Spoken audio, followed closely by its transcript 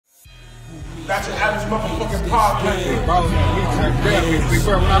That's your average motherfucking podcast.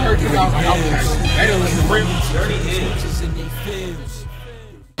 When I heard you, I was like, they didn't listen to real. Dirty Hills.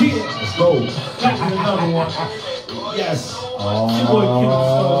 Let's go. That's another one. Yes.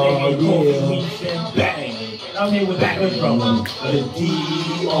 Yeah. Bang. I'm here with the good brother. The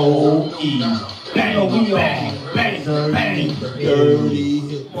D-O-E. Bang, bang, bang, bang, dirty.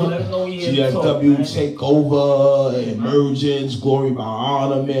 GSW Takeover, Emergence, Glory by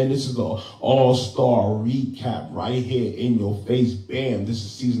Honor, man. This is an all-star recap right here in your face. Bam, this is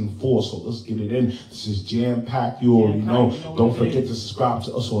season 4, so let's get it in. This is jam-packed, you already know. Don't forget to subscribe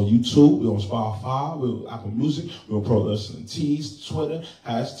to us on YouTube. We're on Spotify, we're on Apple Music, we're on Pro Listening Tees, Twitter,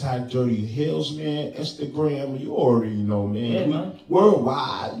 hashtag Dirty Hills, man, Instagram, you already know, man. Yeah, man.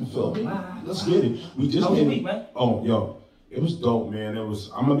 Worldwide, you feel me? Let's get it. We just How was made the it. week, man? Oh, yo. It was dope, man. It was.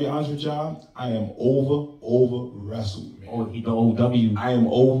 I'm gonna be honest with y'all. I am over wrestled, man. Oh, the OW. I am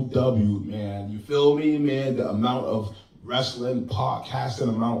OW, man. You feel me, man? The amount of wrestling, podcasting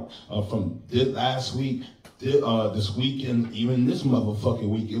amount from last week, this weekend, even this motherfucking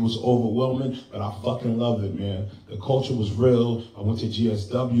week, it was overwhelming. But I fucking love it, man. The culture was real. I went to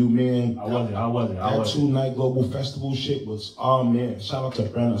GSW, man. I wasn't. That 2-night global festival shit was, oh man. Shout out to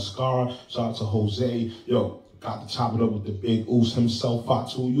Brandon Scar. Shout out to Jose. Yo. Got to chop it up with the big Oos himself,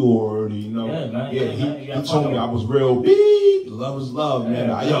 Fatu, you already know. Yeah, man. He told me I was real big. Love is love, man.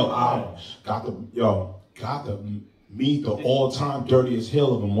 I got to meet the all-time dirtiest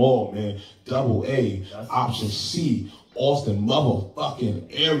hill of them all, man. Double A, option C, Austin motherfucking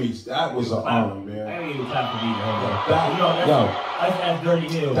Aries. That was an honor, man. I ain't even clap for me, that's Dirty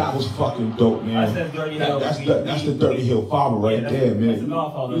Hill. That was fucking dope, man. That's Dirty Hill. That's the Dirty Hill father right there, man. That's the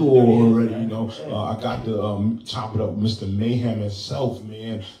Godfather. You already know. I got to chop it up with Mr. Mayhem himself,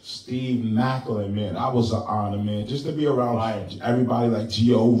 man. Steve Macklin, man. That was an honor, man. Just to be around everybody like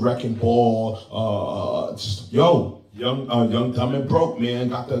G.O., Wrecking Ball, Young, Dumb and Broke, man.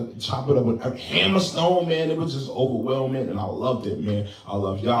 Got to chop it up with Hammerstone, man. It was just overwhelming, and I loved it, man. I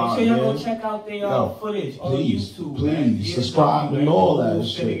love y'all, Make sure y'all man. go check out their footage on YouTube, please, subscribe and all that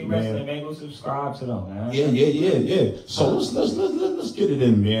shit, man. Go subscribe to them, man. Yeah. So let's get it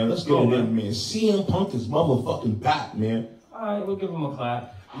in, man. Let's get it in, man. CM Punk is motherfucking back, man. All right, we'll give him a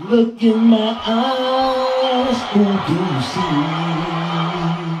clap. Look in my eyes, who do you see?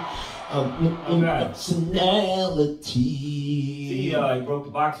 Personality. See, he broke the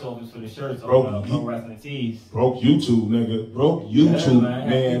box office for the shirts on Pro Wrestling Tees. Broke YouTube, nigga. Broke YouTube,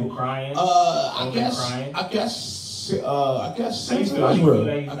 man. People crying. I guess since it was real.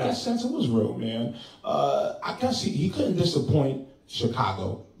 I guess since it was real, man. I guess he couldn't disappoint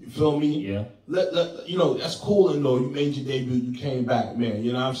Chicago. You feel me? Yeah. You know, that's cool and though. You made your debut, you came back, man.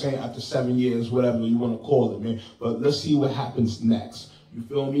 You know what I'm saying? After 7 years, whatever you want to call it, man. But let's see what happens next. You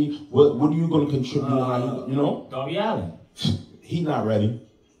feel me? What are you going to contribute? You know? Darby Allin. He not ready.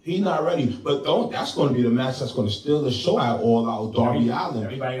 He not ready. But that's going to be the match that's going to steal the show out all out. Darby Allin.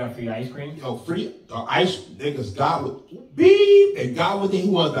 Everybody got free ice cream? Yo, free ice niggas got with beep. They got what they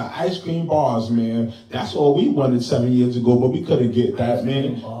want, the ice cream bars, man. That's all we wanted 7 years ago, but we couldn't get that,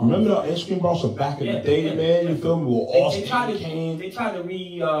 man. Remember the ice cream bars from back in the day, man? You feel me? They tried to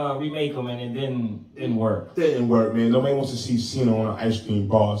remake them and it didn't work. Didn't work, man. Nobody wants to see Cena on an ice cream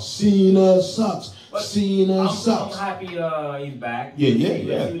bar. Cena sucks. Cena sucks. I'm happy he's back. Yeah.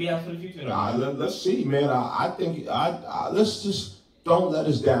 Let's see what he has for the future. Let's see, man. I think let's just don't let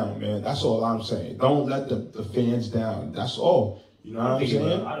us down, man. That's all I'm saying. Don't let the fans down. That's all. You know what I'm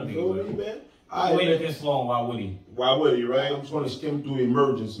saying? I don't think he would. Man. Waited this long, why would he? Why would he, right? I'm just going to skim through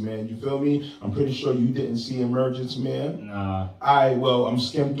Emergence, man. You feel me? I'm pretty sure you didn't see Emergence, man. Nah. All right, well, I'm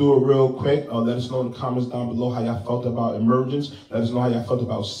skimming through it real quick. Let us know in the comments down below how y'all felt about Emergence. Let us know how y'all felt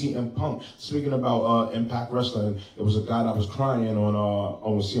about CM Punk. Speaking about Impact Wrestling, it was a guy that was crying on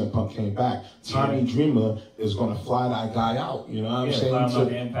when CM Punk came back. Tommy Dreamer is going to fly that guy out, you know what I'm saying?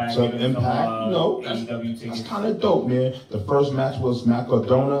 Impact, you know, that's kind of dope, man. The first match was Matt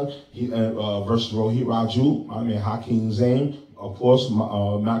Cardona versus Rohit Raju. I mean, Hakeem Zayn. Of course,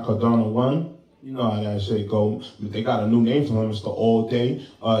 Matt Cardona won. You know how that shit go. They got a new name for him. It's the All Day.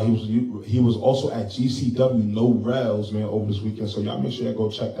 He was also at GCW No Rails, man, over this weekend. So y'all make sure y'all go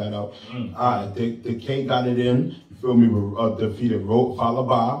check that out. All right, the K got it in. You feel me? Defeated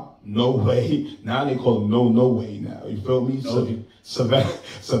Falaba. No Way. Now they call him No Way now. You feel me?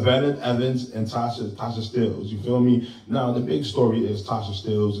 Savannah Evans and Tasha Steelz. You feel me? Now the big story is Tasha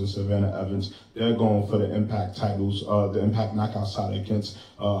Steelz and Savannah Evans. They're going for the Impact titles, the Impact Knockout side against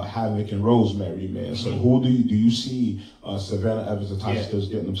Havoc and Rosemary, man. So who do you see Savannah Evans and Tasha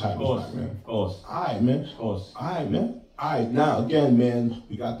Steelz getting them titles back, man? Of course. All right, man. Of course. All right, man. All right, now again, man,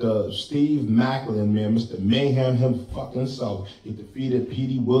 we got the Steve Macklin, man, Mr. Mayhem him fucking self. He defeated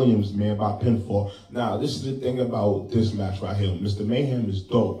Petey Williams, man, by pinfall. Now, this is the thing about this match right here. Mr. Mayhem is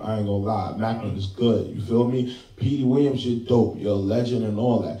dope. I ain't gonna lie. Macklin is good. You feel me? Petey Williams, you're dope. You're a legend and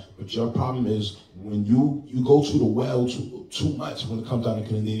all that. But your problem is when you go to the well too much when it comes down to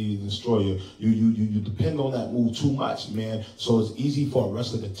Canadian Destroyer. You depend on that move too much, man. So it's easy for a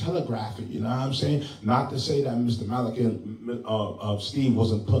wrestler to telegraph it, you know what I'm saying? Not to say that Mr. Malik and Steve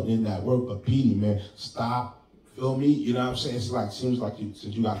wasn't putting in that work, but Petey, man, stop. Feel me? You know what I'm saying? It's like, seems like since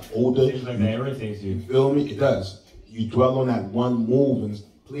you got older. Seems like that irritates you. Feel me? It does. You dwell on that one move and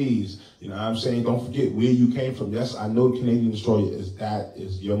please, you know what I'm saying? Don't forget where you came from. Yes, I know Canadian Destroyer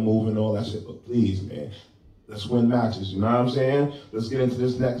is your move and all that shit, but please, man, let's win matches, you know what I'm saying? Let's get into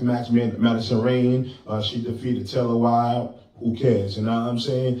this next match, man. Madison Rayne, she defeated Taylor Wilde. Who cares, you know what I'm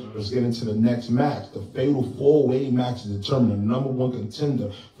saying? Let's get into the next match. The fatal four-way match to determine the #1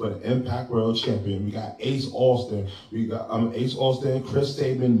 contender for the Impact World Champion. We got Ace Austin. We got Ace Austin, Chris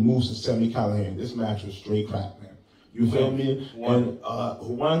Sabin, Moose, and Sami Callihan. This match was straight crap, man. You feel me? And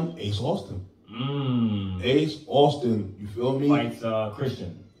who won? Ace Austin. Ace Austin, you feel me? Fights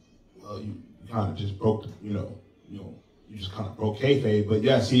Christian. Well, you kind of just broke, you just kind of broke kayfabe. But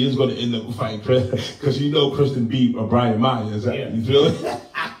yes, he is going to end up fighting Chris because you know Christian beat Brian Myers. Yeah. You feel me?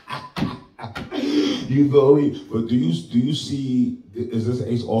 You feel me? But do you see? Is this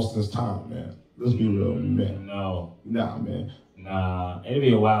Ace Austin's time, man? Let's be real, man. No. Nah, man. Nah. It'll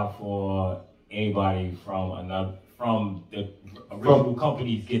be a while for anybody from the original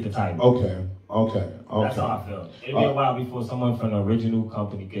companies get the title. Okay. That's how I feel. It'll be a while before someone from the original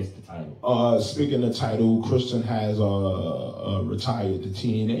company gets the title. Speaking of title, Christian has retired the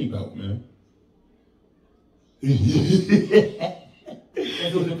TNA belt, man.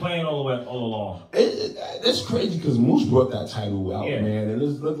 That's what they're playing all along. It's crazy because Moose brought that title out, man, and it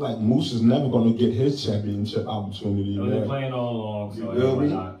looks like Moose is never going to get his championship opportunity. So they're playing all along. So you feel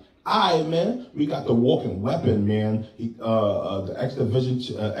me? Alright, man. We got the walking weapon, man. The X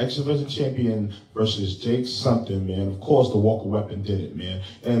Division champion versus Jake something, man. Of course, the walking weapon did it, man.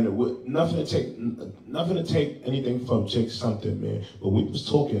 And with nothing to take anything from Jake something, man. But we was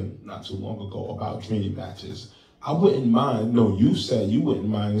talking not too long ago about dream matches. I wouldn't mind. No, you said you wouldn't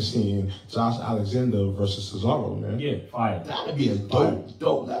mind seeing Josh Alexander versus Cesaro, man. Yeah, fire. That'd be a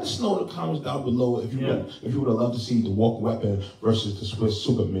dope. Let us know in the comments down below if you would have loved to see the walk weapon versus the Swiss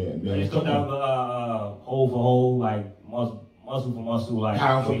Superman, man. It's gonna have hole for hole, like muscle for muscle, like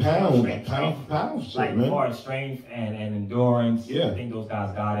pound for pound, shit, like man. As far as strength and endurance. Yeah. I think those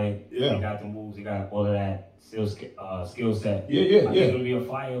guys got it. Yeah. They got the moves. They got all of that skill set. Yeah. I think it'll be a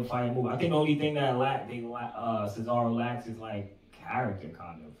fire move. I think the only thing that Cesaro lacks is like character,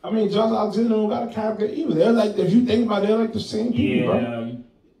 kind of. I mean, Josh Alexander don't got a character either. They're like, if you think about it, they're like the same people, bro.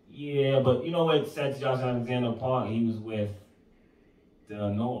 Yeah, but you know what sets Josh Alexander apart? He was with the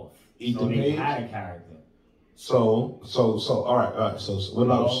North. So they had a character. So, all right.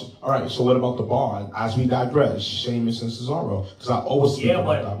 So what about the bar? As we digress, Sheamus and Cesaro, because I always speak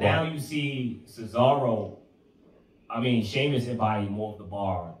about that bar. Now you see Cesaro. I mean, Sheamus embodied more of the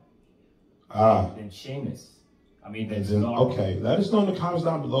bar than Sheamus. Than Cesaro. Okay, let us know in the comments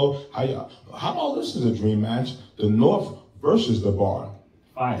down below how about this is a dream match: the North versus the bar.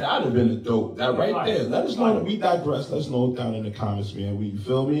 Fine. That'd have been a dope. That right there. Let us know. We digress. Let us know down in the comments, man. You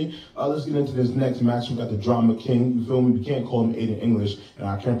feel me? Let's get into this next match. We got the Drama King. You feel me? We can't call him Aiden English, and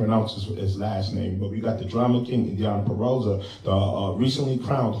I can't pronounce his last name. But we got the Drama King and Deonna Purrazzo, the recently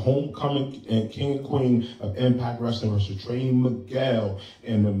crowned homecoming and king and queen of Impact Wrestling versus Trey Miguel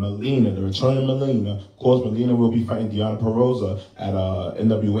and Melina, the return of Melina. Of course, Melina will be fighting Deonna Purrazzo at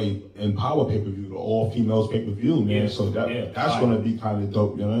NWA Empower pay-per-view, the all-females pay-per-view, man. Yeah. So that's going to be kind of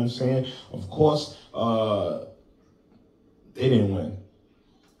dope. You know what I'm saying? Of course, they didn't win.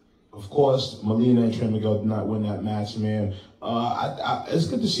 Of course, Melina and Trey Miguel did not win that match, man. It's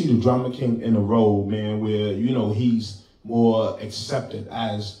good to see the Drama King in a role, man, where, he's more accepted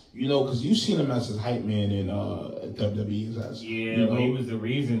as, because you've seen him as his hype man in WWE. But he was the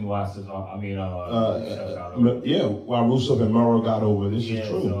reason why Cesaro, why Rusev and Murrow got over. This is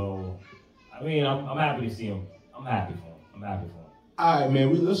true. So, I'm happy to see him. I'm happy for him. All right,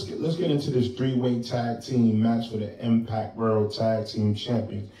 man. Let's get into this three-way tag team match for the Impact World Tag Team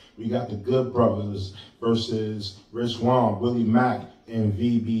Champions. We got the Good Brothers versus Rich Swann, Willie Mack, and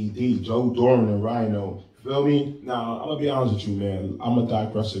VBD, Joe Doran and Rhino. Feel me? Now, I'm going to be honest with you, man. I'm going to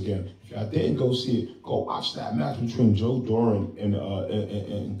digress again. If I didn't go see it, go watch that match between Joe Doran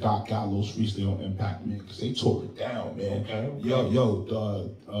and Doc Gallows recently on Impact, man, because they tore it down, man.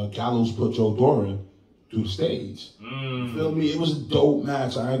 Okay. Gallows put Joe Doran through the stage. You feel me? It was a dope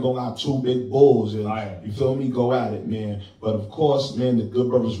match. I ain't gonna lie, two big bulls. And, you feel me? Go at it, man. But of course, man, the Good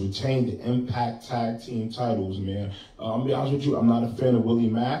Brothers retained the Impact Tag Team titles, man. I'm gonna be honest with you, I'm not a fan of Willie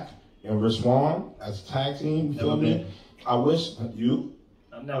Mack and Rich Swann as a tag team. You feel me? I wish you.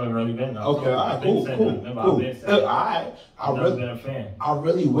 I've never really been. Okay, all right, cool. I've been a fan. I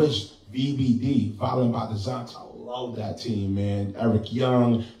really wish VBD, Violent by Design, I love that team, man. Eric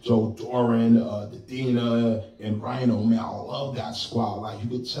Young, Joe Doran, Dedina, and Rhino, man. I love that squad. Like, you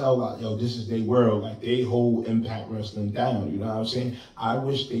could tell, like, yo, this is their world. Like, they hold Impact Wrestling down, you know what I'm saying? I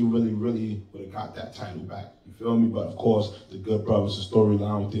wish they really, really would have got that title back. You feel me? But, of course, the Good Brothers, the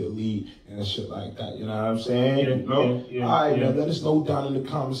storyline with the Elite and shit like that, you know what I'm saying? Yeah, you know? Yeah, all right, man, let us know down in the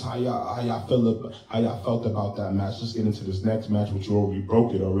comments how y'all felt about that match. Let's get into this next match, which you already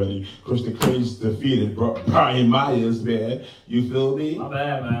broke it already. Christian Cage defeated Brian Myers, man. You feel me? My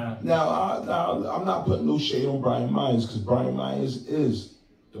bad, man. Now, I'm not putting no shade on Brian Myers, because Brian Myers is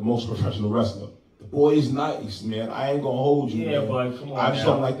the most professional wrestler. The boy is nice, man. I ain't gonna hold you, man. But come on, I just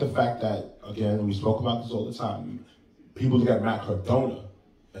don't like the fact that, again, we spoke about this all the time, people look at Matt Cardona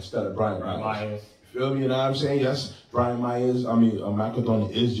instead of Brian Myers. You feel me? You know what I'm saying? Yes, Brian Myers, Matt Cardona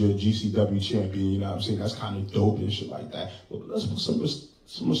is your GCW champion, you know what I'm saying? That's kind of dope and shit like that. But let's put some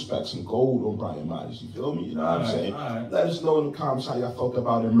respect, some gold on Brian Myers, you feel me? You know what I'm saying? Let us know in the comments how y'all felt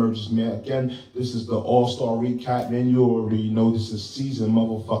about Emergence, man. Again, this is the All-Star recap, man. You already know this is season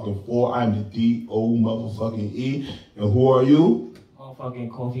motherfucking 4. I'm the D-O motherfucking E. And who are you? Motherfucking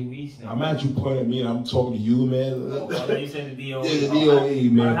Kofi Weeks. I'm at you pointing at me and I'm talking to you, man. You said the DOE. Yeah, the DOE,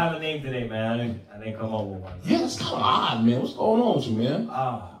 man. I have a name today, man. I didn't come up with one. Yeah, that's kind of odd, man. What's going on with you, man?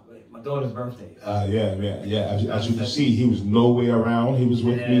 My daughter's birthday. Yeah. As you can see, he was nowhere around. He was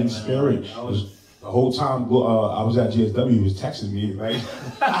with me in spirit. The whole time I was at GSW, he was texting me, like,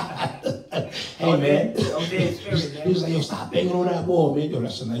 hey, man. He was like, yo, stop banging on that wall, man. Yo,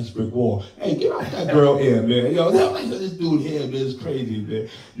 that's a nice brick wall. Hey, get out that girl here, man. Yo, this dude here, man, is crazy, man.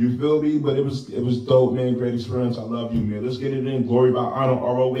 You feel me? But it was dope, man. Great experience. I love you, man. Let's get it in. Glory by Honor,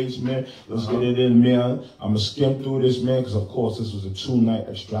 ROH, man. Let's get it in, man. I'm going to skim through this, man, because, of course, this was a 2-night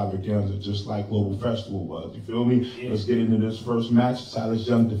extravaganza, just like Global Festival was. You feel me? Yeah. Let's get into this first match. Silas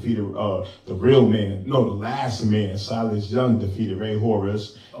Young defeated the real man. No, the last man. Silas Young defeated Ray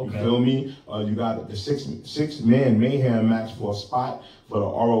Horus. Okay. You feel me? You got the six-man mayhem match for a spot for the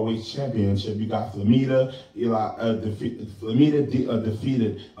ROH championship. You got Flamita. Flamita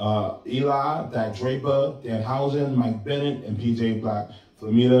defeated Eli, Dak Draper, Danhausen, Mike Bennett, and PJ Black.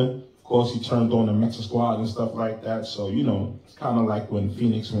 Flamita, of course, he turned on the Mexa Squad and stuff like that. So, you know, it's kind of like when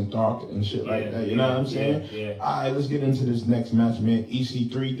Phoenix went dark and shit like that. You know what I'm saying? Yeah. All right, let's get into this next match, man.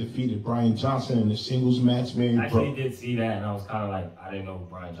 EC3 defeated Brian Johnson in the singles match, man. I actually did see that, and I was kind of like, I didn't know who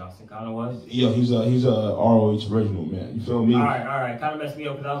Brian Johnson kind of was. Yeah, he's a ROH original, man. You feel me? All right. Kind of messed me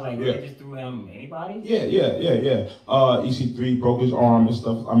up because I was like, they just threw him anybody? Yeah. EC3 broke his arm and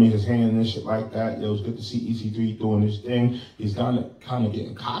stuff. I mean, his hand and shit like that. It was good to see EC3 doing his thing. He's kind of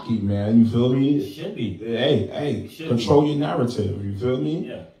getting cocky, man. You feel me? Should be. Hey, control your narrative. You feel me?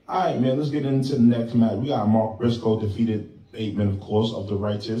 Yeah. All right, man. Let's get into the next match. We got Mark Briscoe defeated Bateman, of course, of the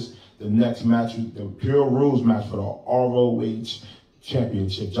Righteous. The next match, the Pure Rules match for the ROH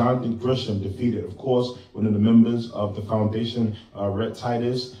Championship. Jonathan Gresham defeated, of course, one of the members of the Foundation, Red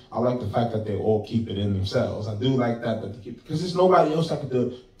Titus. I like the fact that they all keep it in themselves. I do like that because there's nobody else that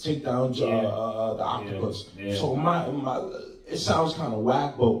could take down the Octopus. Yeah. So it sounds kind of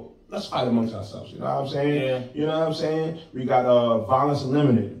whack, but let's fight amongst ourselves, you know what I'm saying? Yeah. You know what I'm saying? We got Violence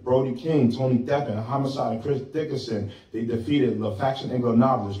Unlimited, Brody King, Tony Deppen, Homicide, and Chris Dickinson. They defeated La Faction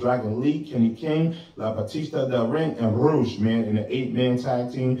Inglonables, Dragon Lee, Kenny King, La Batista Del Ring, and Rouge, man, in an 8-man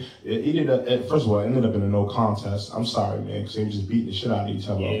tag team. First of all, it ended up in a no contest. I'm sorry, man, because they were just beating the shit out of each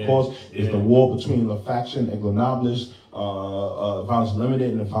other. Of course, it's the war between La Faction Inglonables, Violence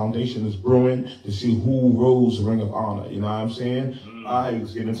Unlimited, and the Foundation is brewing to see who rules the Ring of Honor. You know what I'm saying? All right,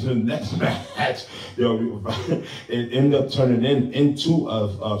 let's get into the next match. It ended up turning into a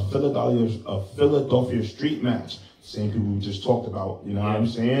Philadelphia street match. Same people we just talked about. You know what I'm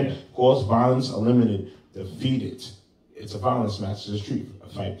saying? Of course, Violence Unlimited defeated. It's a violence match. It's a street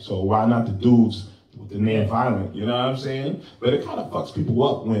fight. So why not the dudes with the name Violent? You know what I'm saying? But it kind of fucks people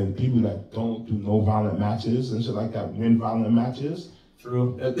up when people that don't do no violent matches and shit like that win violent matches.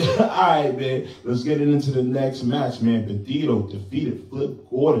 True. All right, man. Let's get into the next match, man. Bandito defeated Flip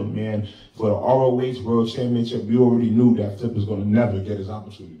Gordon, man, for the ROH World Championship. We already knew that Flip was going to never get his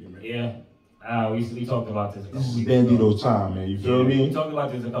opportunity, man. Yeah. We talked about this a couple This is weeks Bandito ago. time, man. You feel me? We talked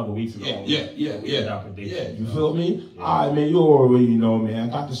about this a couple weeks ago. Yeah. You You feel me? All right, man. You already know, man.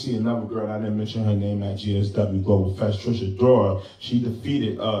 I got to see another girl. I didn't mention her name at GSW Global Fest. Trisha Dora. She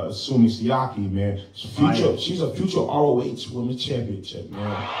defeated Sumi Siaki, man. She's a future ROH Women's Championship,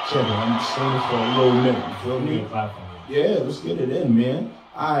 man. I'm saying this for a little minute. You feel me? Yeah, let's get it in, man.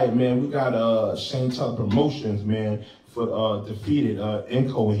 All right, man. We got Shane Teller Promotions, man, for defeated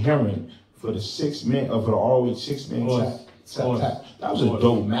Incoherent for the 6-man for the ROH 6-man tag. That was a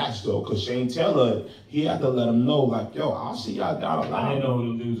dope match though, cause Shane Taylor, he had to let him know, like, yo, I'll see y'all down the line. I didn't know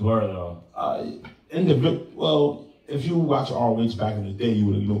who the dudes were though. Well, if you watch ROH back in the day, you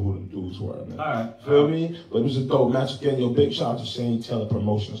would have known who the dudes were, man. Alright. Feel me? But it was a dope match again. Yo, big shout out to Shane Taylor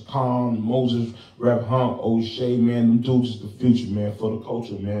Promotions, Khan, Moses, Rev Hunt, O'Shea, man. Them dudes is the future, man, for the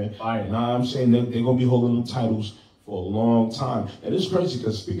culture, man. Fire. You know what I'm saying? They're gonna be holding them titles for a long time. And it's crazy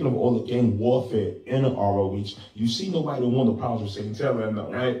because speaking of all the gang warfare in the ROH, you see nobody that won the problems with Shane Taylor,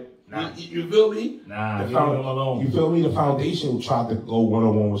 right? Nah. You feel me? Nah, leave him alone. You feel me? The foundation tried to go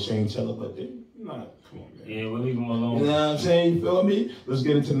one-on-one with Shane Taylor, but they not. Come on, man. Yeah, we'll leave him alone. You know what I'm saying? You feel me? Let's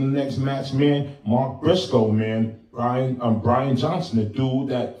get into the next match, man. Mark Briscoe, man. Brian Johnson, the dude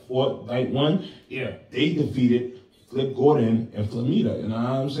that fought night one. Yeah. They defeated Flip Gordon and Flamita. You know what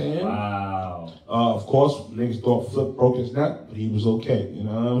I'm saying? Wow. Of course, niggas thought Flip broke his neck, but he was okay. You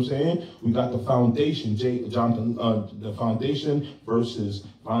know what I'm saying? We got the Foundation, the Foundation versus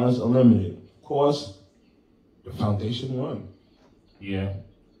Violence Unlimited. Of course, the Foundation won. Yeah.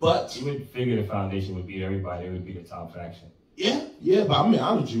 But you would figure the Foundation would beat everybody. It would be the top faction. Yeah, but I'm being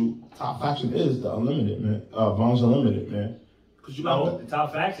honest with you, top faction is the Unlimited, man. Violence Unlimited, man. Cause you know the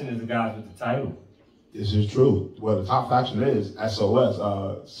top faction is the guys with the title. This is true. Well, the top faction is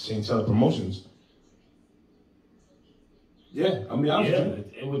SOS, Shane Taylor Promotions. Yeah, I'm being honest with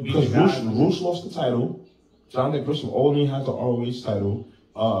you. It would be because the guys. Roos lost the title. John Dick Briscoe only has the ROH title.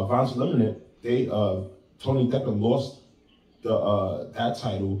 Violence Unlimited, Tony Decker lost that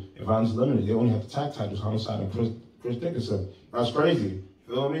title. And Violence Unlimited, they only have the tag titles, Homicide and Chris Dickinson. That's crazy.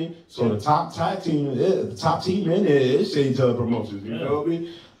 Feel me? So the top team in there is Shane Taylor Promotions. You feel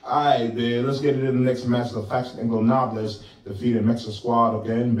me? Alright, man, let's get into the next match. The faction Inglonables defeated Mexican Squad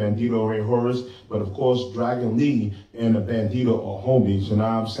again, Bandito, Rey Horus. But of course, Dragon Lee and the Bandito are homies, you know what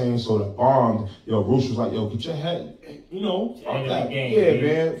I'm saying? So the bond, Bruce was like, get your head, fuck that.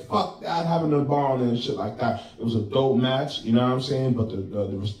 Man, fuck that, having a bond and shit like that. It was a dope match, you know what I'm saying? But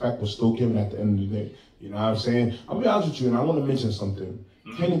the respect was still given at the end of the day, you know what I'm saying? I'll be honest with you, and I want to mention something.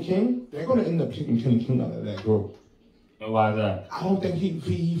 Kenny King, they're going to end up kicking Kenny King out of that group. And why is that? I don't think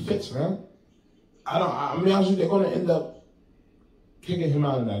he fits, man. I mean, honestly, they're going to end up kicking him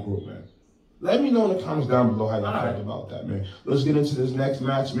out of that group, man. Let me know in the comments down below how y'all felt about that, man. Let's get into this next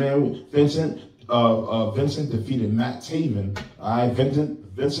match, man. Vincent defeated Matt Taven. All right,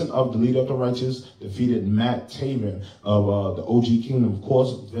 Vincent of the Leader of the Righteous defeated Matt Taven of the OG Kingdom. Of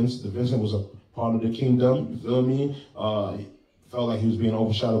course, Vincent was a part of the Kingdom. You feel me? He felt like he was being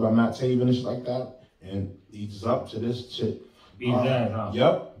overshadowed by Matt Taven and shit like that. And he's up to this shit.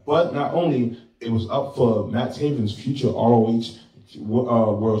 Yep. But not only, it was up for Matt Taven's future ROH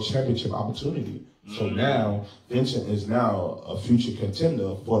World Championship opportunity. So now, Vincent is now a future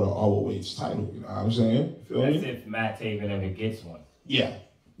contender for the ROH title. You know what I'm saying? Feel That's me? if Matt Taven ever gets one. Yeah.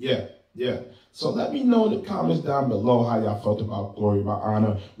 So let me know in the comments down below how y'all felt about Glory by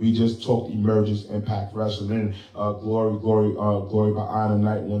Honor. We just talked Emergence, Impact Wrestling, Glory by Honor,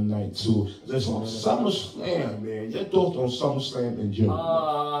 Night 1, Night 2. Listen, SummerSlam, man. Your thoughts on SummerSlam in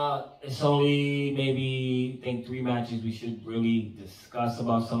general? It's only maybe, I think 3 matches we should really discuss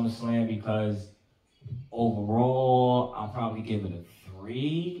about SummerSlam because overall, I'll probably give it a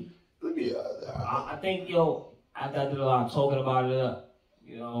 3. I think, after I did a lot of talking about it,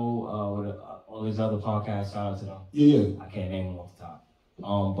 with all these other podcasts, shout out to them. Yeah. I can't name them off the top.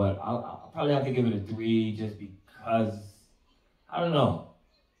 But I'll probably have to give it a 3 just because, I don't know.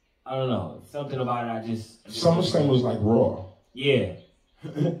 Something about it, I just SummerSlam was like Raw. Yeah.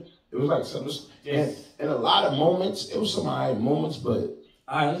 It was like SummerSlam. And a lot of moments, it was some alright moments, but...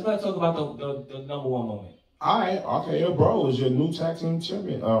 Alright, let's talk about the number 1 moment. Alright, okay, your bro is your new tag team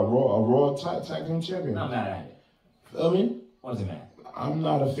champion. Raw tag team champion. Not mad at it. Feel me? Wasn't mad. I'm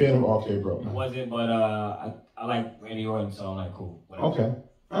not a fan of RK Bro, man. Wasn't, but I like Randy Orton, so I'm like, cool. Whatever. Okay.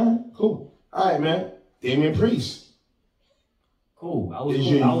 Alright, cool. Alright, man. Damian Priest. Cool. I was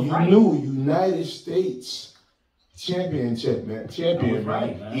right. New United States Championship, man. Champion,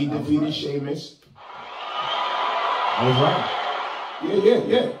 right? He defeated Sheamus. I was right.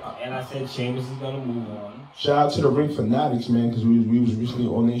 Yeah. And I said Sheamus is gonna move on. Shout out to the Ring Fanatics, man, because we was recently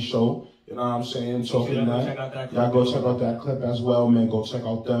on their show. You know what I'm saying? Talking that. Y'all go check out that clip as well, man. Go check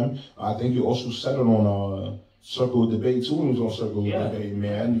out them. I think you also said it on Circle of Debate too. He was on Circle of Debate,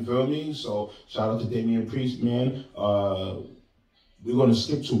 man. You feel me? So shout out to Damian Priest, man. We're gonna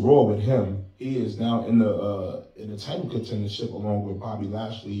skip to Raw with him. He is now in the title contendership along with Bobby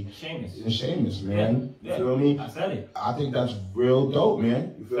Lashley and Sheamus, man. Yeah. You feel me? I said it. I think that's real dope,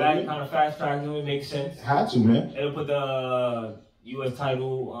 man. You feel me? Kind of fast track to it makes sense. Had to, man. It'll put the U.S.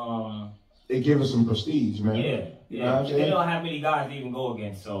 title. It gave us some prestige, man. Yeah. You know what I'm saying? They don't have many guys to even go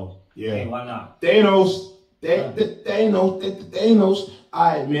against, so hey, why not? Thanos. Thanos.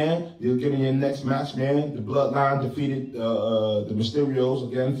 All right, man. You're getting your next match, man. The Bloodline defeated the Mysterios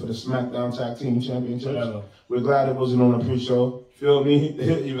again for the SmackDown Tag Team Championships. Whatever. We're glad it wasn't on the pre-show. Feel me?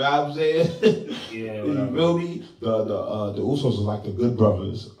 You know what I'm saying? Yeah. You feel me? The Usos are like the good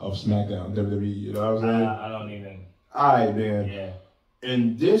brothers of SmackDown WWE. You know what I'm saying? I don't even. All right, man. Yeah.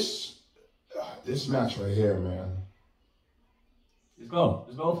 And this match right here, man. Let's go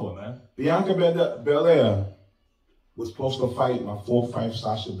for it, man. Bianca Belair was supposed to fight my fourth fight,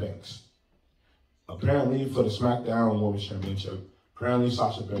 Sasha Banks. Apparently, for the SmackDown Women's Championship, apparently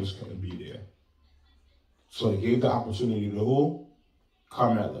Sasha Banks couldn't be there. So they gave the opportunity to who?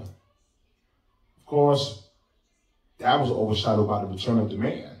 Carmella. Of course, that was overshadowed by the return of the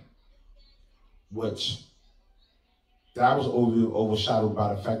man, which that was overshadowed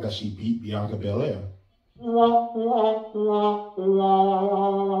by the fact that she beat Bianca Belair.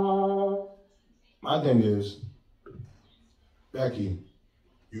 My thing is, Becky,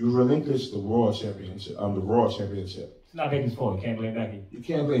 you relinquished the Raw Championship. It's not Becky's fault. You can't blame Becky. You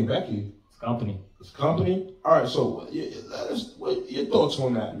can't blame Becky. It's company. It's company. All right. So, what your thoughts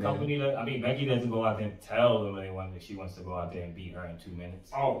on that, man? Company. I mean, Becky doesn't go out there and tell them anyone that she wants to go out there and beat her in 2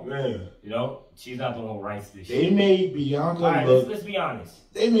 minutes. Oh man. You know, she's not the one who writes this. They shit. made Bianca All right, look. let's be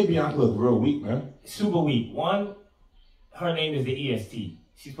honest. They made Bianca look real weak, man. Super weak. One, her name is the EST.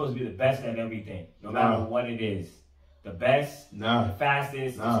 She's supposed to be the best at everything, no matter what it is. The best, the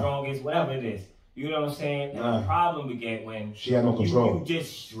fastest, the strongest, whatever it is. You know what I'm saying? And the problem we get when she had no control. You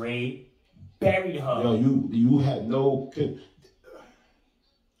just straight buried her. Yo, you had no.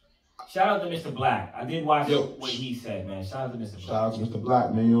 Shout out to Mr. Black. I did watch what he said, man. Shout out to Mr. Black. Shout out to Mr.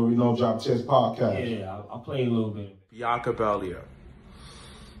 Black, man. You already know Drop Test Podcast. Yeah, I'll play a little bit. Bianca Belair.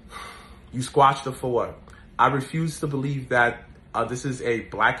 You squashed her for what? I refuse to believe that this is a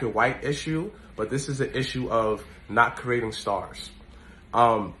black and white issue, but this is an issue of not creating stars.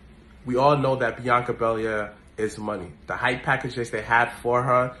 We all know that Bianca Belair is money. The hype packages they had for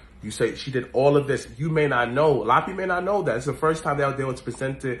her, you say she did all of this. You may not know. A lot of people may not know that. It's the first time they were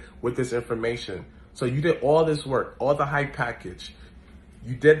presented with this information. So you did all this work, all the hype package.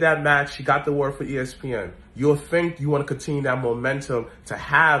 You did that match. She got the word for ESPN. You'll think you want to continue that momentum to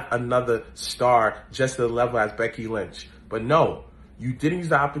have another star just to the level as Becky Lynch. But no, you didn't use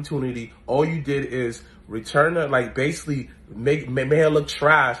the opportunity. All you did is return her, like basically make her look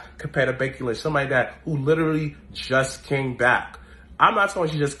trash compared to Becky Lynch, somebody who literally just came back. I'm not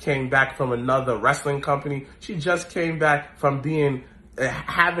talking she just came back from another wrestling company. She just came back from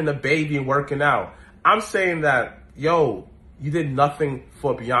having a baby and working out. I'm saying that, yo, you did nothing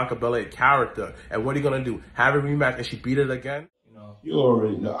for Bianca Belair's character. And what are you going to do? Have a rematch and she beat it again? You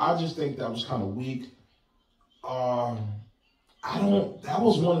already know. I just think that was kind of weak. That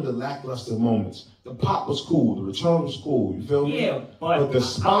was one of the lackluster moments. The pop was cool. The return was cool. You feel me? Yeah, but the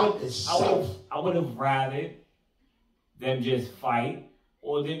spot itself. I would have rather them just fight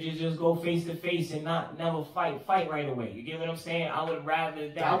or them just go face to face and never fight right away. You get what I'm saying? I would rather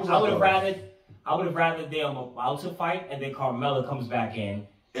that. I would have rather them about to fight and then Carmella comes back in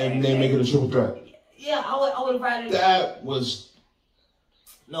and they make it a triple threat. Yeah, I would have rather that was.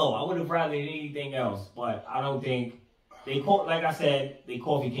 No, I would have rather anything else, but I don't think like I said, they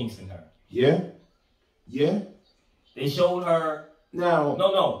Kofi Kingston her. Yeah. Yeah. They showed her. Now.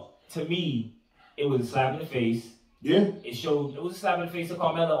 No. To me, it was a slap in the face. Yeah. It was a slap in the face to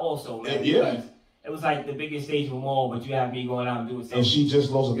Carmella also, man. Yeah. It was like the biggest stage of them all, but you have me going out and doing something. And she just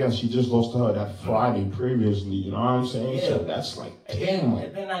lost to her that Friday previously, you know what I'm saying? Yeah. So that's like, damn.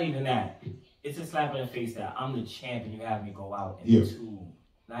 And then not even that. It's a slap in the face that I'm the champion. You have me go out in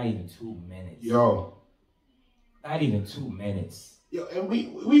not even 2 minutes. Yo. Not even 2 minutes. Yo, and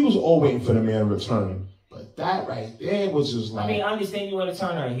we was all waiting for the man to return. But that right there was just like... I mean, I understand you want to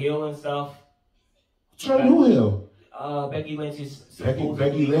turn her heel and stuff. Turn who heel? Becky Lynch is...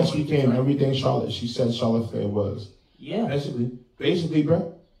 Becky Lynch became everything she said Charlotte Flair was. Yeah. Basically,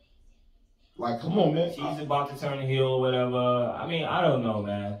 bro. Like, come on, man. She's about to turn heel or whatever. I mean, I don't know,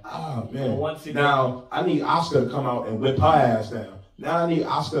 man. Man. Once again, now, I need Asuka to come out and whip her ass down. Now I need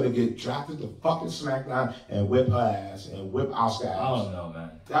Asuka to get drafted to fucking SmackDown and whip her ass and whip Asuka ass. I don't know, man.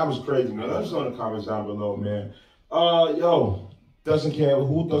 That was crazy, man. Let us know in the comments down below, man. Yo, nobody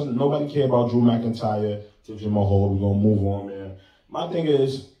care about Drew McIntyre, Jinder Mahal. We're gonna move on, man. My thing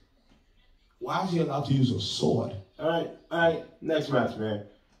is, why is he allowed to use a sword? All right, next match, man.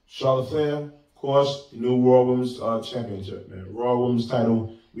 Charlotte Flair, of course, the new Raw Women's Championship, man. Raw Women's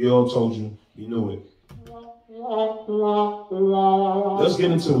title, we all told you, we knew it. Let's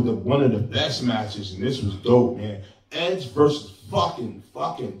get into one of the best matches, and this was dope, man. Edge versus fucking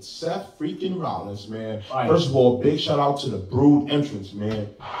Seth freaking Rollins, man. Right. First of all, big shout out to the Brood entrance, man.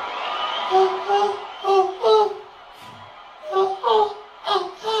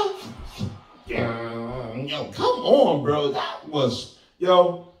 Yo, come on, bro. That was,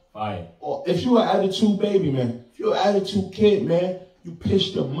 Fire. if you an attitude baby, man, if you're an attitude kid, man, you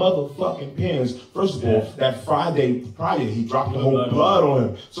pissed your motherfucking pants. First of all, that Friday prior, he dropped the whole blood on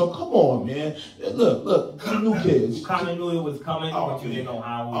him. So come on, man. Look, you new kids. You kind of knew it was coming, but you didn't know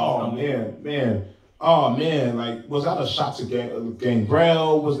how it was coming. Man. Oh, man. Like, was that a shot to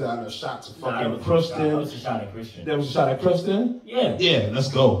Gangrel? Was that a shot to fucking Kristen? That was a shot at Christian. That was a shot at Kristen? Yeah. Yeah, let's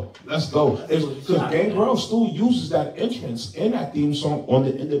go. Because Gangrel still uses that entrance and that theme song on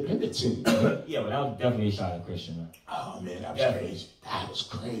the independent team. Yeah, but that was definitely a shot at Christian, man. Oh, man, that was Definitely. crazy. That was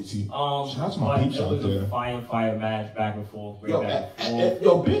crazy. Shout out to my peeps out there. It was a fire match, back and forth, great back and forth.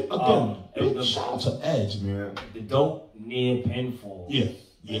 Yo, big it shout out to Edge, man. The dope near pinfall. Yeah.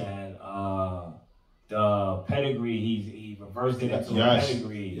 And the pedigree, he reversed it into a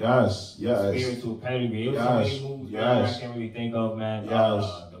pedigree. Yes. Spear into a pedigree. It was so many moves that I can't really think of, man.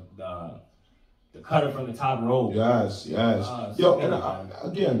 The cutter from the top rope. Yes. Yo, and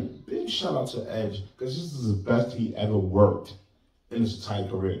again, big shout out to Edge, because this is the best he ever worked in his entire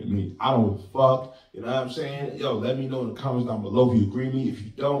career to me. I don't give a fuck. You know what I'm saying? Yo, let me know in the comments down below if you agree with me. If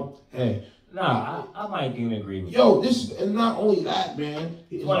you don't, hey. Nah, I might even agree with you. Yo, and not only that, man.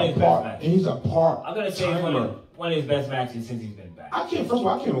 He's one of his best matches. And he's a part. I'm gonna say it's one of his best matches since he's been back. First of all,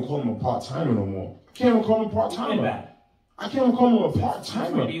 I can't even call him a part-timer no more. I can't even call him a part-timer. He's been back. I can't even call him a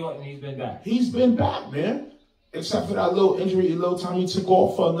part-timer. He's been back. He's been back, man. Except for that little injury, a little time he took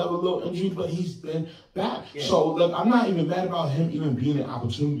off for another little injury, but he's been back. Yeah. So, look, I'm not even mad about him even being in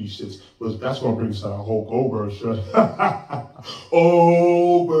opportunity shits, but that's going to bring us to that whole Goldberg shit.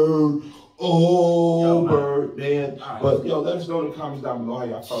 Bird, man. Right. But, let us know in the comments down below how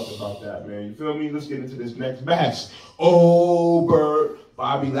y'all felt about that, man. You feel me? Let's get into this next match. Bird.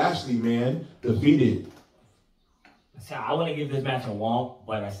 Bobby Lashley, man, defeated. So I want to give this match a womp,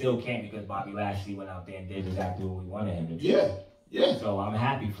 but I still can't because Bobby Lashley went out there and did exactly what we wanted him to do. Yeah. So I'm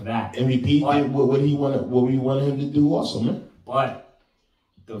happy for that. MVP did what we wanted him to do also, man. But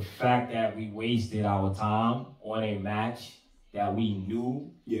the fact that we wasted our time on a match that we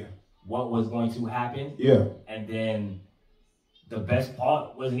knew what was going to happen. Yeah. And then the best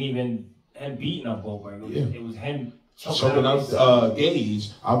part wasn't even him beating up Goldberg. It was him choking out Gage.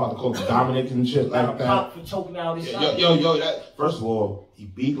 I'm about to call him Dominic and shit like that. Pop for choking out his shot. That first of all, he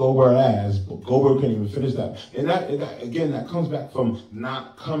beat Goldberg's ass, but Goldberg couldn't even finish that. And that comes back from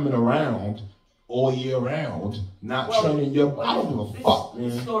not coming around all year round, not training your. I don't give a fuck,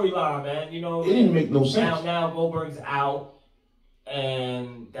 man. Storyline, man. It didn't make no sense. Now Goldberg's out,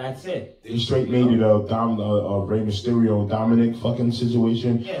 and that's it. They straight made it a Rey Mysterio Dominic fucking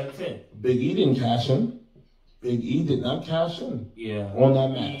situation. Yeah, that's it. Big E didn't cash in. Big E did not cash in. Yeah. On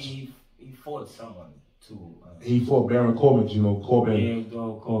that match. He fought someone too. He fought Baron Corbin. Corbin. Yeah,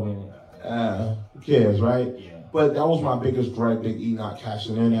 Corbin. Who cares, right? Yeah. But that was my biggest gripe, Big E not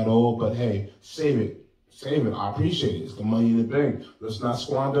cashing in at all. But hey, save it. I appreciate it. It's the money in the bank. Let's not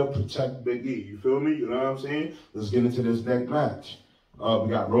squander. Protect Big E. You feel me? You know what I'm saying? Let's get into this next match. We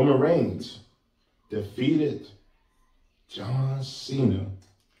got Roman Reigns defeated John Cena.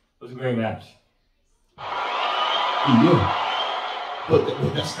 It was a great match. Yeah. But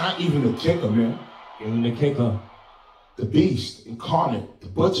that's not even the kicker, man. Even the kicker. The Beast incarnate, the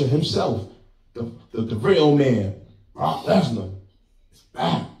Butcher himself, the real man, Brock Lesnar, is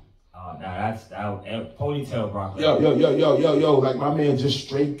back. Oh, that's ponytail Brock Lesnar. Yo. Like, my man just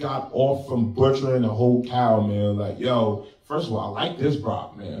straight got off from butchering the whole cow, man. Like, first of all, I like this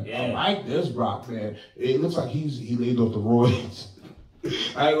Brock, man. Yeah. I like this Brock, man. It looks like he laid off the roids.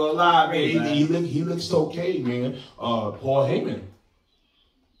 I ain't gonna lie, man. He looks okay, man. Paul Heyman.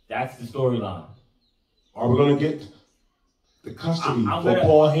 That's the storyline. Are we gonna get the custody for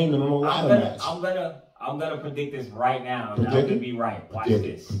Paul Heyman on a ladder match? I'm gonna predict this right now. And I'm gonna be right. Watch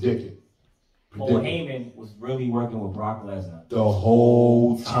this. Predict it. Paul Heyman was really working with Brock Lesnar the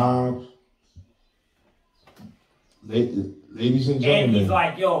whole time. Ladies and gentlemen. And he's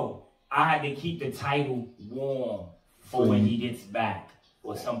like, yo, I had to keep the title warm for when he gets back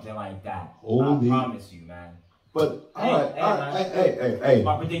or something like that. I promise you, man. But hey,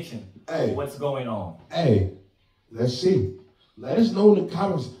 my prediction. Hey, what's going on? Hey, let's see. Let us know in the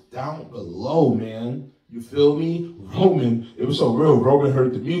comments down below, man. You feel me? Roman, it was so real. Roman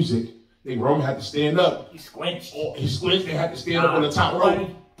heard the music. I think Roman had to stand up. He squinched. He squinched. They had to stand up on the top rope.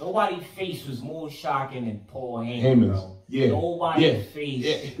 Nobody's face was more shocking than Paul Heyman, bro. Yeah. Nobody's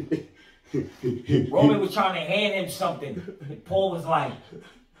face. Yeah. Roman was trying to hand him something. Paul was like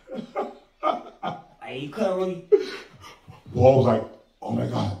he couldn't really. Paul was like, oh my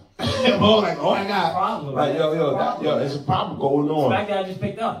God. Paul was like, oh my God. Problem, like, yo, there's a problem going on. SmackDown just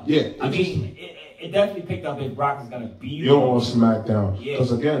picked up. Yeah. I mean, it definitely picked up if Brock is going to be You don't want SmackDown.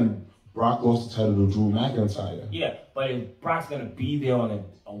 Because again, Brock lost the title to Drew McIntyre. Yeah, but if Brock's going to be there on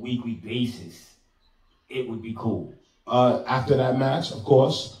a weekly basis, it would be cool. After that match, of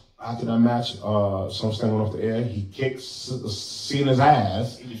course, some standing off the air, he kicks Cena's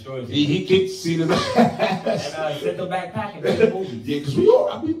ass. He destroys him. He kicked Cena's ass. And sent them back packing to the movies. Yeah, because we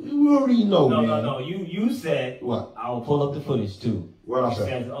already know, man. No. You said, what? I will pull up the footage, too. What I He said?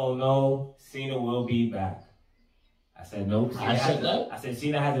 says, oh, no, Cena will be back. I said, nope. I said that? I said,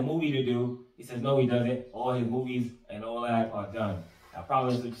 Cena has a movie to do. He says, no, he doesn't. All his movies and all that are done. I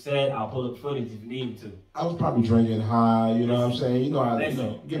promise what you said. I'll pull up footage if you need to. I was probably drinking high, you know what I'm saying? You know,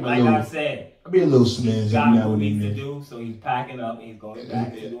 Listen, like I said, I be a little smidge. he's got movies to do, so he's packing up and he's going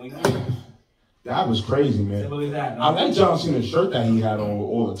back to doing movies. That was crazy, man. Simple as that. No? I like John Cena's shirt that he had on with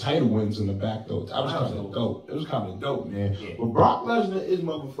all the title wins in the back, though. That was kind of dope. It was kind of dope, man. Yeah. But Brock Lesnar is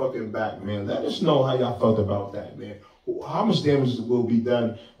motherfucking back, man. Let us know how y'all felt about that, man. How much damage will be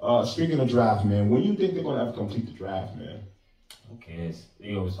done? Speaking of draft, man, when you think they're going to ever complete the draft, man? Who cares?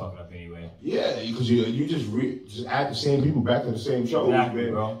 They always fucking up anyway. Yeah, because you just add the same people back to the same shows, Exactly,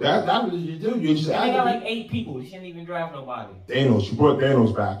 man. bro. That's what you do. You just add. They got like 8 people. They shouldn't even draft nobody. Thanos, you brought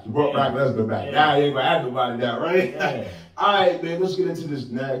Thanos back. You brought Brock Lesnar back. Yeah. Now you ain't gonna add nobody down, right? Yeah. All right, man. Let's get into this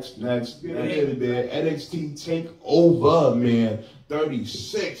next. Get into there. NXT Takeover, man.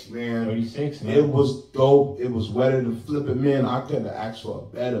 36, man. 36, man. It was dope. It was wetter than flipping, man. I couldn't have asked for a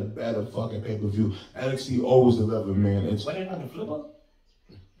better fucking pay per view. NXT always delivered, man. It's Wetter than the flipper?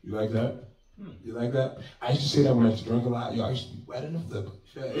 You like that? You like that? I used to say that when I used to drink a lot. Yo, I used to be wet in the flipper.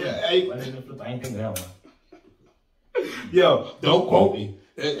 Yeah, hey. Wetter than the flipper? I ain't think of that one. Yo, don't quote me.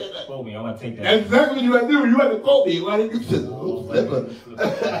 Quote me. I'm gonna take that. That's exactly what you had to do. You had to quote me. Why didn't you flipper?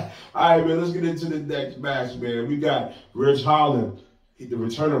 All right, man. Let's get into the next match, man. We got Ridge Holland. The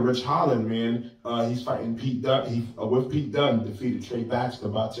return of Ridge Holland, man. He's fighting Pete Dunne. With Pete Dunne, defeated Trey Baxter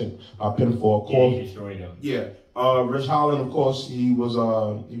by pinfall. Yeah, he destroyed him. Yeah. Ridge Holland, of course, he was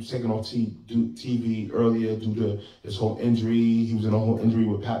taken off TV earlier due to his whole injury. He was in a whole injury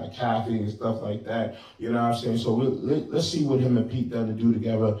with Pat McAfee and stuff like that. You know what I'm saying? So let's see what him and Pete Dunne do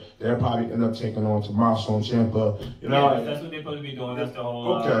together. They'll probably end up taking on Tommaso Ciampa. You know, yeah, that's what they're supposed to be doing. That's the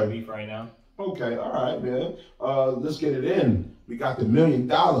whole beef right now. Okay, all right, man. Let's get it in. We got the $1 million.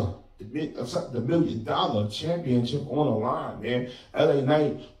 The $1 million championship on the line, man. LA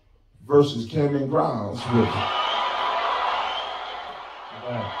Knight versus Cameron Grimes.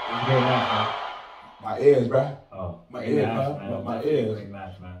 My ears, bro. Oh, my ears, bro. My ears. Great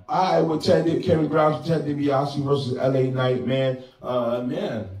match, man. All right, with Cameron Grimes, Ted DiBiase versus LA Knight, man.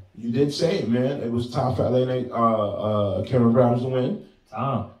 Man, you did say it, man. It was time for LA Knight, Cameron Grimes to win.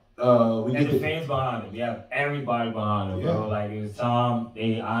 Time. We and get the fans behind him. Yeah, everybody behind him, bro. Like, it was time.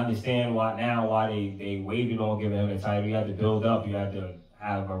 I understand why they waited on giving him the title. You had to build up. You had to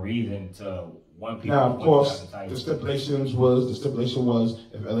have a reason to want people. Now, of course, the stipulation was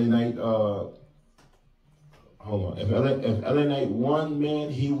if LA Knight, if LA Knight won,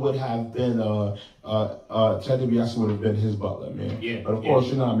 man, he would have been Ted DiBiase would have been his butler, man. Yeah. But of course,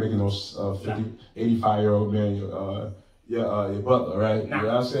 you're not making those 85-year-old man your butler, right? Nah. You know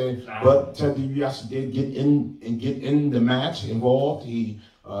what I'm saying? Nah. But Ted DiBiase did get in the match, involved. He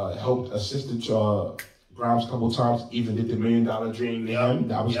helped assisted Grimes a couple times, even did the $1 million dream to him.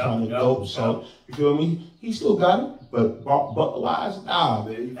 That was kind of dope. So, you feel me? He still got it, but butler-wise, nah,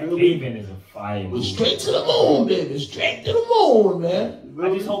 man. You feel me? Cave-In is a fire We're movie. straight to the moon, baby. Straight to the moon, man.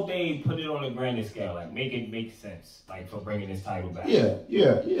 I just hope they put it on a grander scale, like make it make sense, like for bringing this title back. Yeah.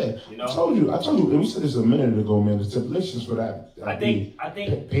 You know? I told you, and we said this a minute ago, man. The stipulations for that. I think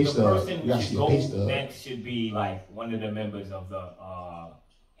the person who should go next should be like one of the members of the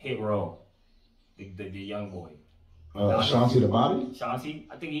Hit Row, the young boy. Shanti the Body? Shanti,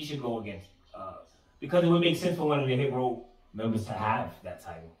 I think he should go against Because it would make sense for one of the Hit Row members to have that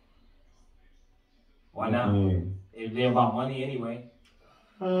title. Why not? If they're about money anyway.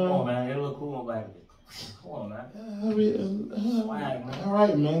 Come on, man. It'll look cool on Black. Come on, man. Swag, man. All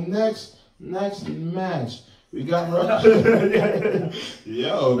right, man. Next match. We got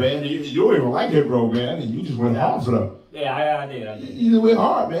yo, man. You don't even like Hit Row, man. And you just went hard for them. Yeah, I did. You went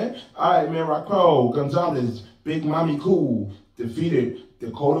hard, man. All right, man. Raquel Gonzalez, Big Mommy Cool, defeated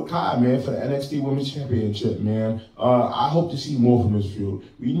Dakota Kai, man, for the NXT Women's Championship, man. I hope to see more from this feud.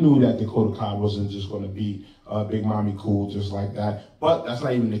 We knew that Dakota Kai wasn't just going to beat Big Mommy Cool just like that. But that's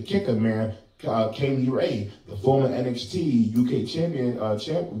not even the kicker, man. Kaylee Ray, the former NXT UK champion,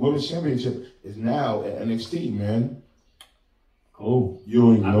 Women's Championship, is now at NXT, man. Cool. You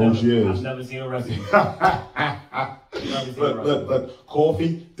don't even know who she is. I've never seen her wrestle. Look,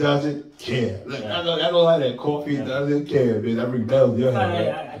 Coffee doesn't care. Look, I don't like that. Coffee doesn't care, man. That rebels your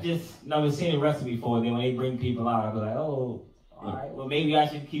head. I just never seen it wrestle before. Then when they bring people out, I be like, oh, all right. Well, maybe I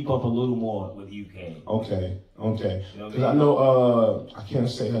should keep up a little more with UK. Okay. You know Because I know, I can't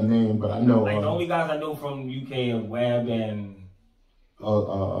say her name, but I know. Like the only guys I know from UK are Webb and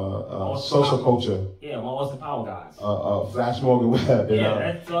Social Culture. Yeah, well, Austin Power guys. Flash Morgan Webb.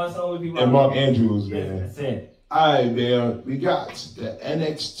 That's the only people. And Mark Andrews, man. That's it. All right, man. We got the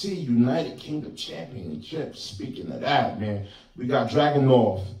NXT United Kingdom Championship. Speaking of that, man, we got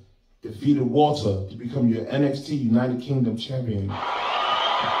Dragunov defeated Walter to become your NXT United Kingdom champion.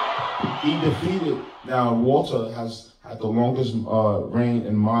 He defeated. Now Walter has had the longest reign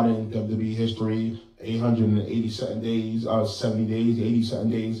in modern WWE history. 887 days, 70 days, 87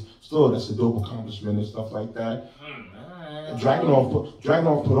 days. Still, that's a dope accomplishment and stuff like that.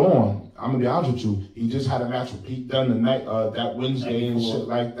 Dragunov put on. I'm gonna be honest with you. He just had a match with Pete Dunne the night that Wednesday and shit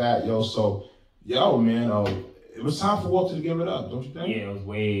like that, yo. So, yo, man, it was time for Walter to give it up, don't you think? Yeah, it was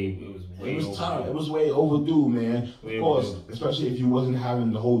way time. It was way overdue, man. Of course, especially if you wasn't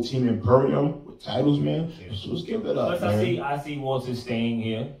having the whole team Imperium with titles, man. Yeah. So let's give it up, plus, man. I see Walter staying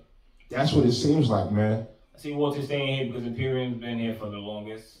here. That's what it seems like, man. I see Walter staying here because Imperium's been here for the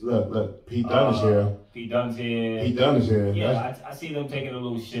longest. Look, Pete Dunne is here. Pete Dunne's here. Pete Dunne is here. Yeah, I see them taking a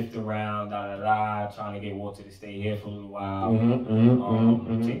little shift around, trying to get Walter to stay here for a little while.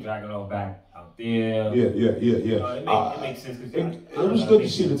 Take Dragunov back out there. Yeah. It makes sense. It was good to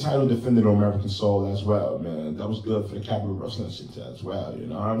see the title defended on American Soul as well, man. That was good for the Capital Wrestling Center as well, you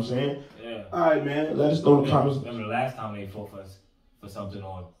know what I'm saying? Yeah. All right, man. Let us know in the comments. Remember the last time they fought for something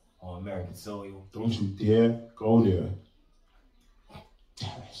on American Soul. Don't you dare go there.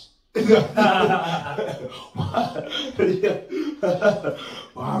 Damn it.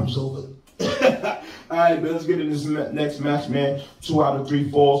 Bombs over. All right, man, let's get into this next match, man. 2 out of 3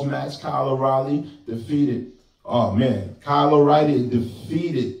 falls match. Kyle O'Reilly defeated. Oh, man. Kyle O'Reilly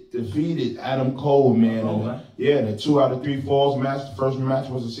defeated Adam Cole, man. The 2 out of 3 falls match. The first match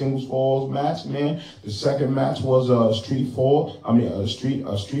was a singles falls match, man. The second match was a street fight,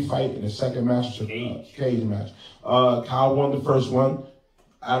 and the second match was a cage match. Kyle won the first one.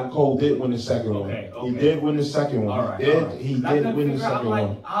 Adam Cole did win the second one. He did win the second one. All right, He did win the second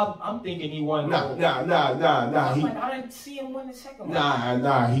one. I'm thinking he won. Nah. I didn't see him win the second one.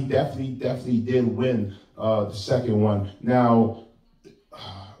 Nah. He definitely did win the second one. Now,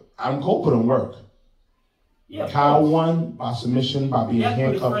 Adam Cole couldn't work. Yeah, Kyle won by submission by being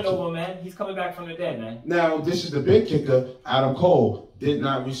handcuffed. Put his friend over, man. He's coming back from the dead, man. Now, this is the big kicker. Adam Cole did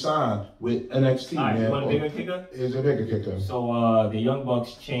not resign with NXT, man. You want a bigger kicker? Here's a bigger kicker. So the Young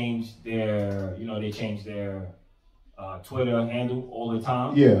Bucks changed their, Twitter handle all the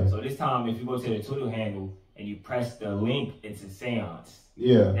time. Yeah. So this time, if you go to the Twitter handle and you press the link, it's a seance.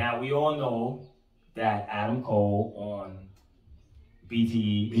 Yeah. Now, we all know that Adam Cole on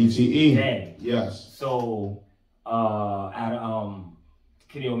BTE. BTE. Yes. So,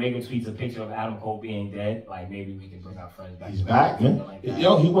 Kenny Omega tweets a picture of Adam Cole being dead. Like, maybe we can bring our friends back. He's back, man. Like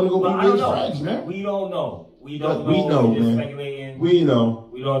yo, he want to go be with his friends, man. We don't know. We know, We're just man. Speculating. We know.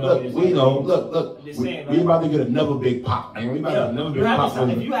 We don't know. Look. We about to get another big pop, man. We about to get another big pop.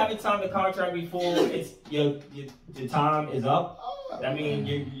 If you haven't signed the contract before it's your time is up, I mean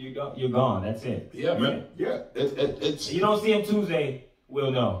you're gone. That's it. Yeah, man. Yeah. It's. You don't see him Tuesday,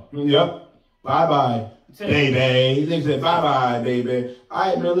 we'll know. Yep. Bye, baby. They said bye, baby. All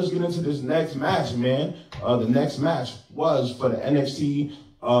right, man. Let's get into this next match, man. The next match was for the NXT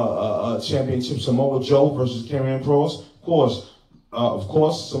Championship: Samoa Joe versus Karrion Kross. Of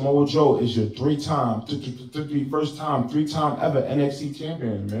course, Samoa Joe is your three-time ever NXT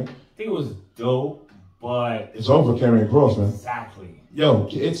champion, man. I think it was dope, but it's over for Karrion Kross, man. Exactly. Yo,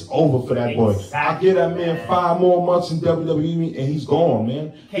 it's over for that boy. I give that man 5 more months in WWE and he's gone,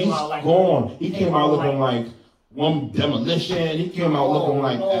 man. He's gone. He came out looking like one demolition. He came out looking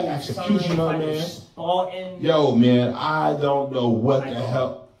like an executioner, man. Yo, man, I don't know what the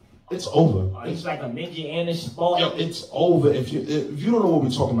hell. It's over. It's like a midget and a Spartan. Yo, it's over. If you don't know what we're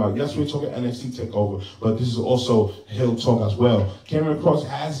talking about, yes, we're talking NXT TakeOver, but this is also Hill Talk as well. Cameron Cross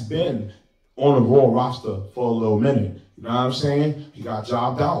has been on the Raw roster for a little minute. You know what I'm saying? He got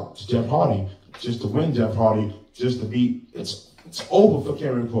jobbed out to Jeff Hardy, just to win Jeff Hardy, just to be. It's over for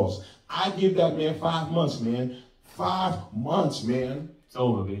Cameron Cross. I give that man 5 months, man. 5 months, man. It's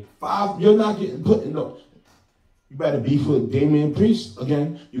over, man. 5. You're not getting put in the. You better beef with Damian Priest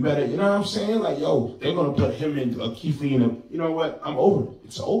again. You better, you know what I'm saying? Like, yo, they're gonna put him in Keith Lee in a. You know what? I'm over it.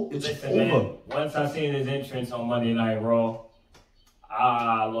 It's over. It's over. Man, once I seen his entrance on Monday Night Raw,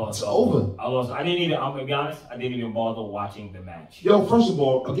 I lost. It's over. I lost. I didn't even. I'm gonna be honest. I didn't even bother watching the match. Yo, first of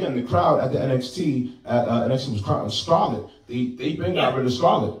all, again, the crowd at the NXT was Scarlett. They been got rid of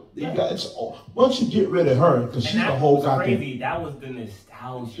Scarlett. Once you get rid of her, because she's the whole goddamn. Crazy. That was the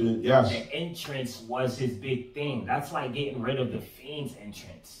nostalgia. Yes. The entrance was his big thing. That's like getting rid of the Fiend's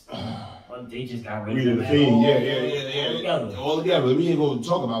entrance. Well, they just got rid of the Fiend. Yeah. All together. We ain't going to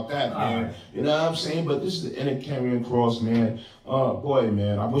talk about that, man. You know what I'm saying? But this is the inner Cameron Cross, man. Boy,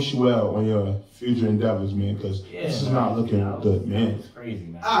 man, I wish you well on your future endeavors, man, because this is not looking good, man. It's crazy,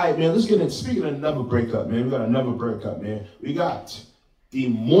 man. All right, man, let's get into, speaking of another breakup, man, we got another breakup, man. We got the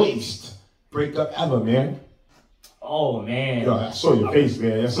moist breakup ever, man. Oh, man. Yo, I saw your face,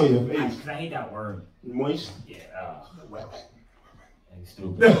 man. I saw your face. I hate that word. Moist? Yeah.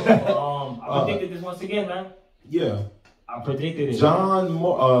 Stupid. I predicted this once again, man. Yeah. I predicted it.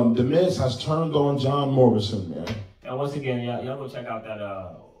 The Miz has turned on John Morrison, man. And once again, y'all go check out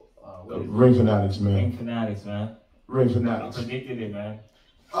that Ring Fanatics, man. Ring Fanatics, man. Ring Fanatics. I predicted it, man.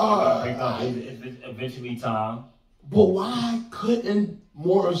 It's eventually time. But why couldn't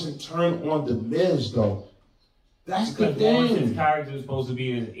Morrison turn on the Miz though? That's the thing. Morrison's character is supposed to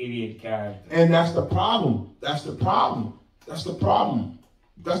be this idiot character. And that's the problem. That's the problem. That's the problem.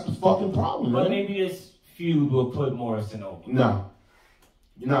 That's the fucking problem, man. But maybe this feud will put Morrison over. No.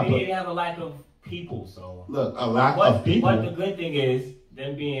 Maybe they have a lack of people, so. Look, a lack of people. But the good thing is,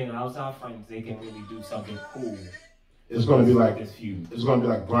 them being outside friends, they can really do something cool. It's going to be like this feud. It's going to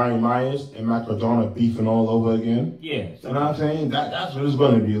be like Brian Myers and Matt Cardona beefing all over again. Yeah. You know what I'm saying? That's what it's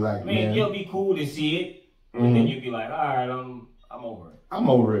going to be like, man. It'll be cool to see it, and then you'll be like, all right, I'm over it. I'm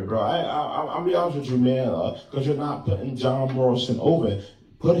over it, bro. I'll be honest with you, man, because you're not putting John Morrison over.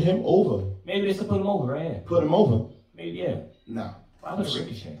 Put him over. Maybe they should put him over, right? Yeah. Put him over. Maybe, yeah. No. Why was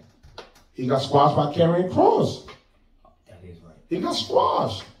Ricochet? He got squashed by Karrion Kross. That is right. He got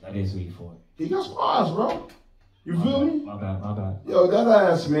squashed. That is sweet for it. He got squashed, bro. You feel me? My bad. Yo, that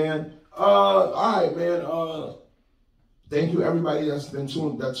ass, man. All right, man. Thank you, everybody that's been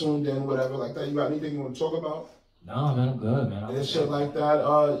tuned in, whatever, like that. You got anything you want to talk about? No, man, I'm good, man. And shit like that.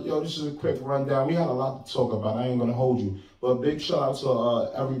 Yo, this is a quick rundown. We had a lot to talk about. I ain't gonna hold you. But big shout out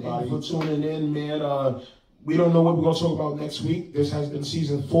to everybody for tuning in, man. We don't know what we're gonna talk about next week. This has been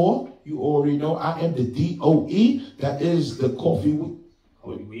season 4. You already know. I am the DOE. That is the coffee.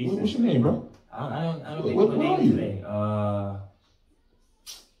 What's your name, bro? I don't think what name is today. I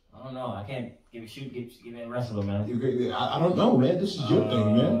don't know. I can't give me a wrestler, man. I don't know, man. This is your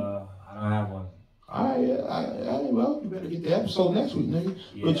thing, man. I don't have one. Well, you better get the episode next week, nigga.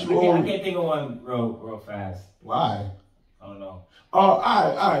 Yeah, but I can't think of one real fast. Why? I don't know. All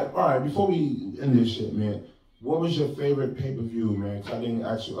right. Before we end this shit, man, what was your favorite pay-per-view, man? 'Cause I didn't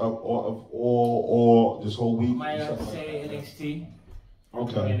ask you up all this whole week. I might have to say NXT.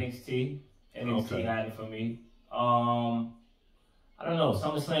 Okay. NXT had it for me. I don't know.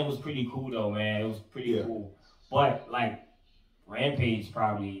 SummerSlam was pretty cool though, man. It was pretty cool. But like Rampage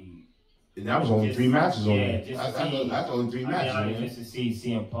probably. And that was only 3 matches on there. That's only 3 matches. I mean, just to see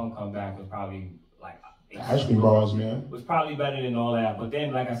CM Punk come back was probably like ice cream bars, man. Was probably better than all that. But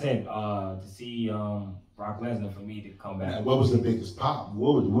then, like I said, to see Brock Lesnar for me to come back. And what was the biggest pop?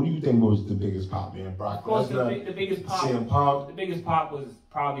 What do you think was the biggest pop, man? Brock Lesnar. The biggest pop. CM Punk. The biggest pop was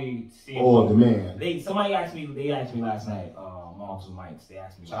probably CM Punk. Oh, the man. Somebody asked me. They asked me last night. Marks and Mikes. They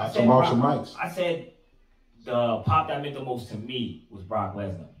asked me. Marks and Mikes. I said the pop that meant the most to me was Brock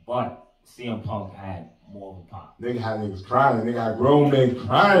Lesnar, but CM Punk had more of a pop. Nigga had niggas crying. Nigga had grown men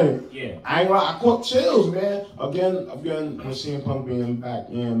crying. Yeah. I caught chills, man. Again, with CM Punk being back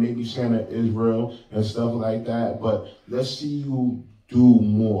in, maybe Santa Israel and stuff like that. But let's see you do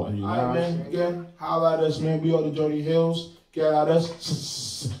more. You know what I mean? Again, holla at us, man. We are the Dirty Hills. Get at us.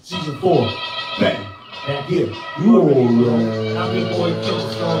 Season 4. Bang. That Yeah. you already know. How many boys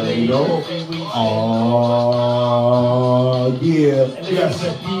killed Storm There in you go. 3 weeks? Oh, yeah. Yes.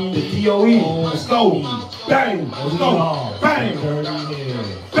 The DOE. Let's go. Bang. Let's go. Bang.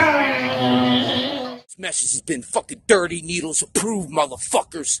 Bang. This message has been fucking Dirty Needles approved,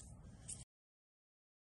 motherfuckers.